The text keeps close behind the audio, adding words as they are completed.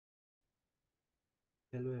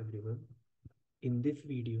Hello everyone. In this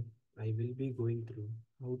video, I will be going through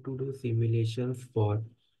how to do simulations for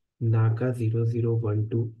NACA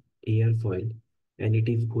 0012 airfoil, and it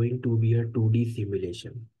is going to be a 2D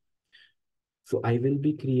simulation. So I will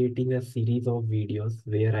be creating a series of videos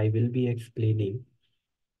where I will be explaining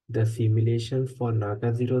the simulations for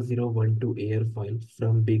NACA 0012 airfoil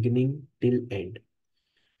from beginning till end.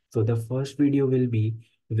 So the first video will be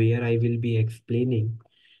where I will be explaining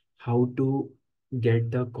how to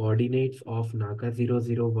get the coordinates of NACA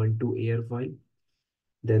 0012 airfoil.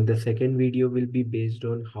 Then the second video will be based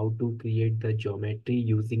on how to create the geometry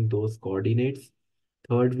using those coordinates.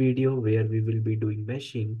 Third video where we will be doing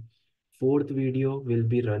meshing. Fourth video will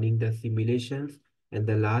be running the simulations. And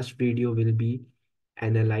the last video will be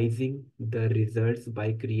analyzing the results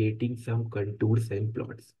by creating some contours and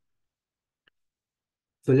plots.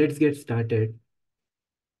 So let's get started.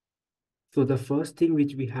 So the first thing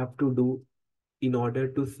which we have to do in order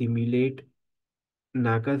to simulate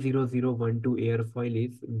NACA 0012 airfoil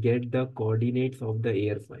is get the coordinates of the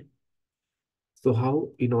airfoil. So how,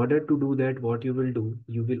 in order to do that, what you will do,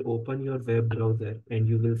 you will open your web browser and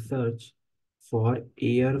you will search for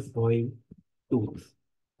airfoil tools.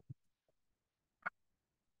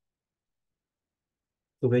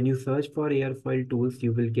 So when you search for airfoil tools,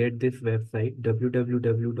 you will get this website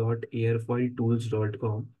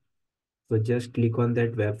www.airfoiltools.com. So just click on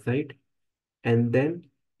that website, and then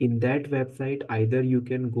in that website, either you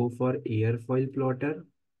can go for airfoil plotter,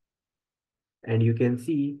 and you can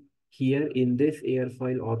see here in this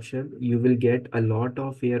airfoil option you will get a lot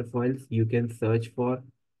of airfoils. You can search for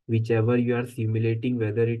whichever you are simulating,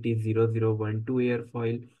 whether it is 0012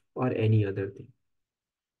 airfoil or any other thing.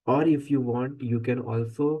 Or if you want, you can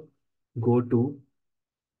also go to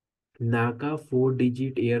NACA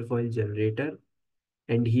 4-digit airfoil generator,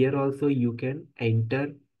 and here also you can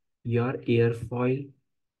enter your airfoil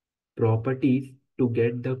properties to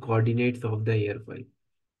get the coordinates of the airfoil.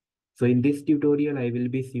 So in this tutorial, I will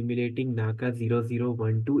be simulating NACA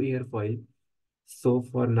 0012 airfoil. So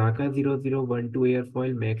for NACA 0012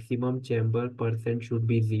 airfoil, maximum chamber percent should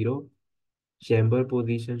be 0, chamber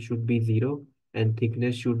position should be 0, and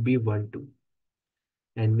thickness should be 12.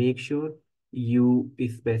 And make sure you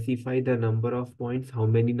specify the number of points, how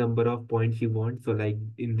many number of points you want. So like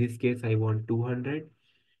in this case, I want 200,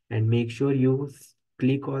 and make sure you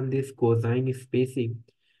click on this cosine spacing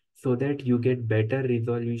so that you get better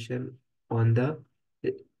resolution on the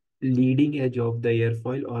uh, leading edge of the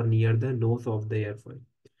airfoil or near the nose of the airfoil.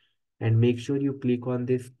 And make sure you click on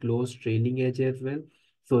this close trailing edge as well,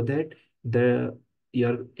 so that the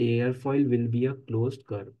your airfoil will be a closed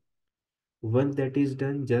curve. Once that is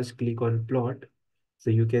done, just click on plot. So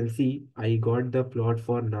you can see I got the plot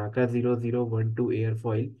for NACA 0012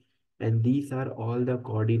 airfoil, and these are all the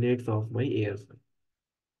coordinates of my airfoil.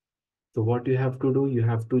 So what you have to do, you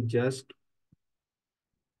have to just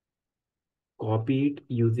copy it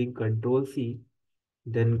using Control C,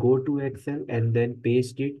 then go to Excel and then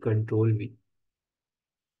paste it Control V.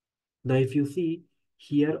 Now if you see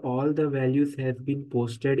here, all the values has been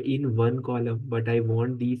posted in one column, but I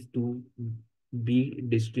want these to be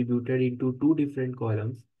distributed into two different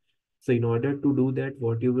columns. So in order to do that,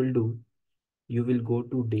 what you will do, you will go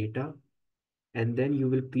to data, and then you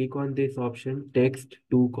will click on this option text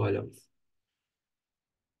two columns.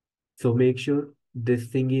 So make sure this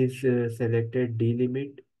thing is selected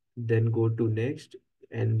delimit, then go to next,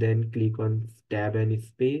 and then click on tab and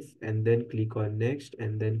space, and then click on next,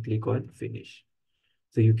 and then click on finish.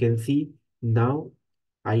 So you can see now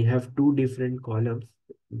I have two different columns.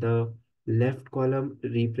 The left column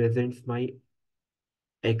represents my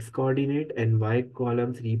x coordinate, and y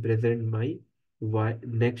columns represent my y.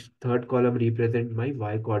 Next third column represent my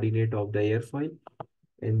y coordinate of the airfoil,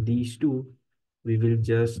 and these two we will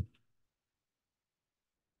just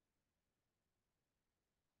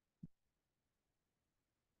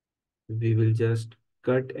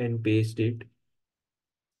cut and paste it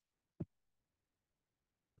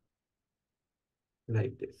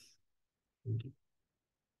like this. Okay.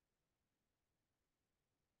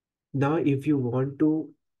 Now, if you want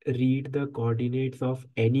to read the coordinates of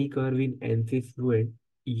any curve in ANSYS Fluent,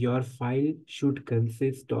 your file should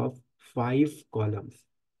consist of 5 columns.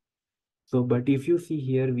 So, but if you see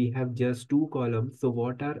here, we have just 2 columns. So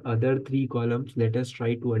what are other 3 columns? Let us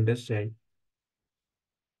try to understand.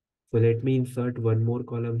 So let me insert one more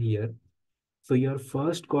column here. So your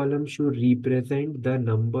first column should represent the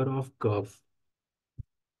number of curves.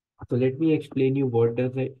 So let me explain you what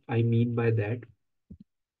does I mean by that.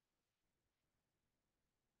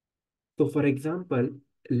 So for example,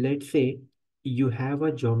 let's say, you have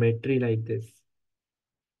a geometry like this.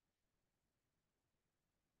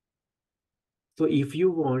 So if you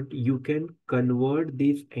want, you can convert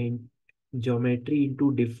this geometry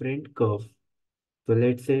into different curves. So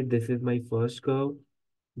let's say this is my first curve,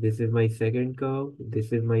 this is my second curve,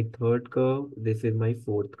 this is my third curve, this is my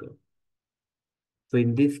fourth curve. So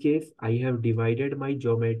in this case, I have divided my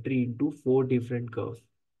geometry into four different curves.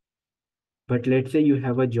 But let's say you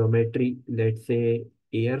have a geometry, let's say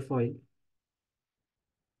airfoil.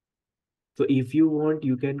 So if you want,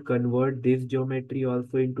 you can convert this geometry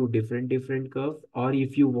also into different curves, or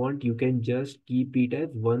if you want, you can just keep it as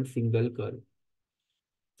one single curve.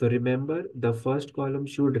 So remember, the first column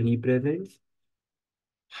should represent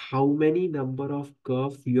how many number of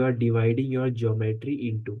curves you are dividing your geometry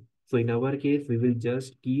into. So in our case, we will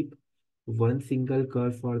just keep one single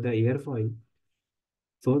curve for the airfoil.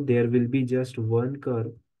 So there will be just one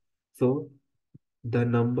curve. So the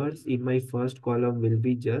numbers in my first column will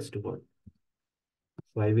be just 1.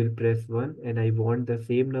 So I will press 1 and I want the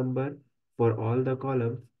same number for all the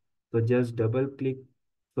columns. So just double click.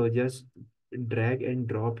 So just drag and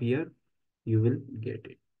drop here. You will get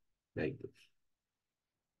it like this.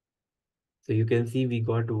 So you can see we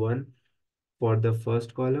got 1 for the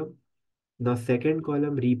first column. The second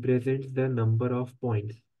column represents the number of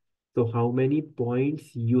points. So how many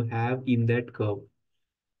points you have in that curve.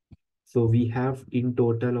 So we have in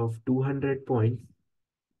total of 200 points.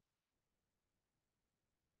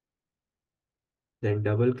 Then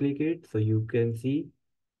double click it. So you can see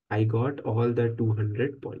I got all the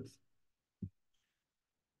 200 points.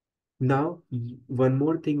 Now, one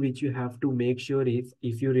more thing which you have to make sure is,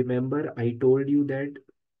 if you remember, I told you that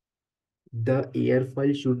the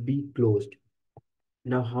airfoil should be closed.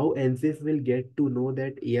 Now, how ANSYS will get to know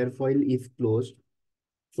that airfoil is closed?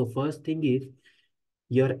 So first thing is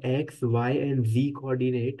your X, Y, and Z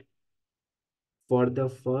coordinate for the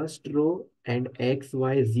first row and X,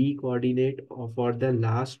 Y, Z coordinate for the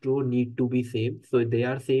last row need to be same. So they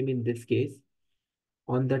are same in this case.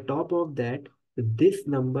 On the top of that, this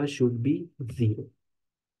number should be 0.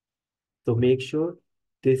 So make sure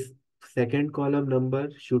this second column number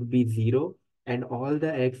should be 0 and all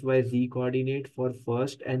the X, Y, Z coordinate for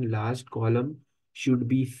first and last column should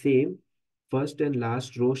be same. First and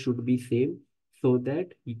last row should be same so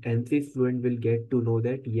that ANSYS Fluent will get to know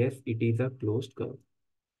that yes, it is a closed curve.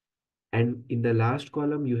 And in the last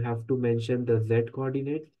column, you have to mention the Z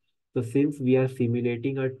coordinates. So since we are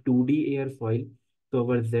simulating a 2D airfoil, so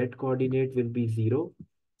our Z coordinate will be 0.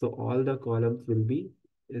 So all the columns will be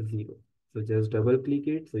 0. So just double click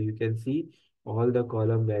it. So you can see all the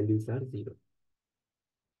column values are 0.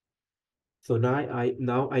 So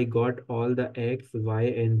now I got all the X, Y,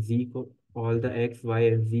 and Z, all the X, Y,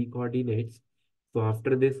 and Z coordinates. So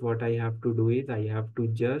after this, what I have to do is I have to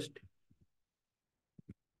just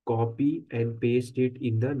copy and paste it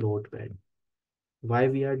in the notepad. Why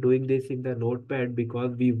we are doing this in the notepad?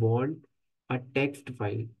 Because we want a text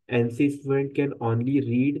file. ANSYS Fluent can only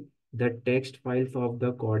read the text files of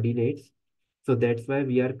the coordinates. So that's why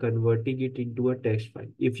we are converting it into a text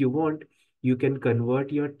file. If you want, you can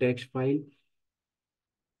convert your text file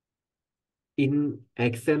in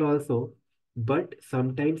Excel also, but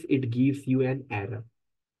sometimes it gives you an error.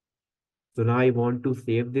 So now I want to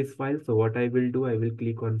save this file. So what I will do, I will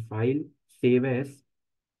click on File, Save As,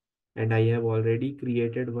 and I have already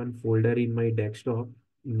created one folder in my desktop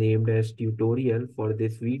named as tutorial for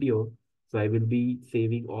this video. So I will be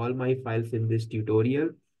saving all my files in this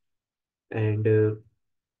tutorial, and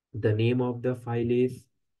the name of the file is,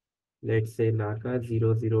 let's say, NACA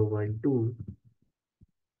 0012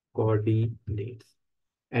 coordinates.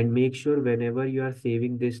 And make sure whenever you are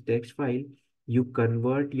saving this text file, you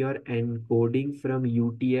convert your encoding from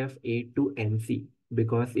UTF-8 to NC,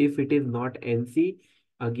 because if it is not NC,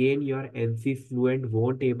 again your NC Fluent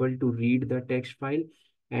won't able to read the text file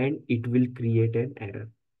and it will create an error.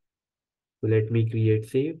 So let me create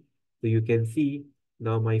save. So you can see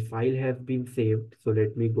now my file has been saved. So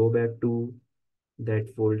let me go back to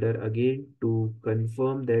that folder again to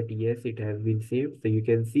confirm that yes, it has been saved. So you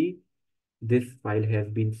can see this file has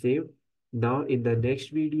been saved. Now in the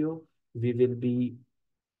next video, we will be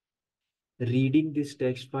reading this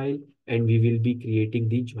text file and we will be creating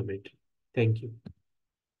the geometry. Thank you.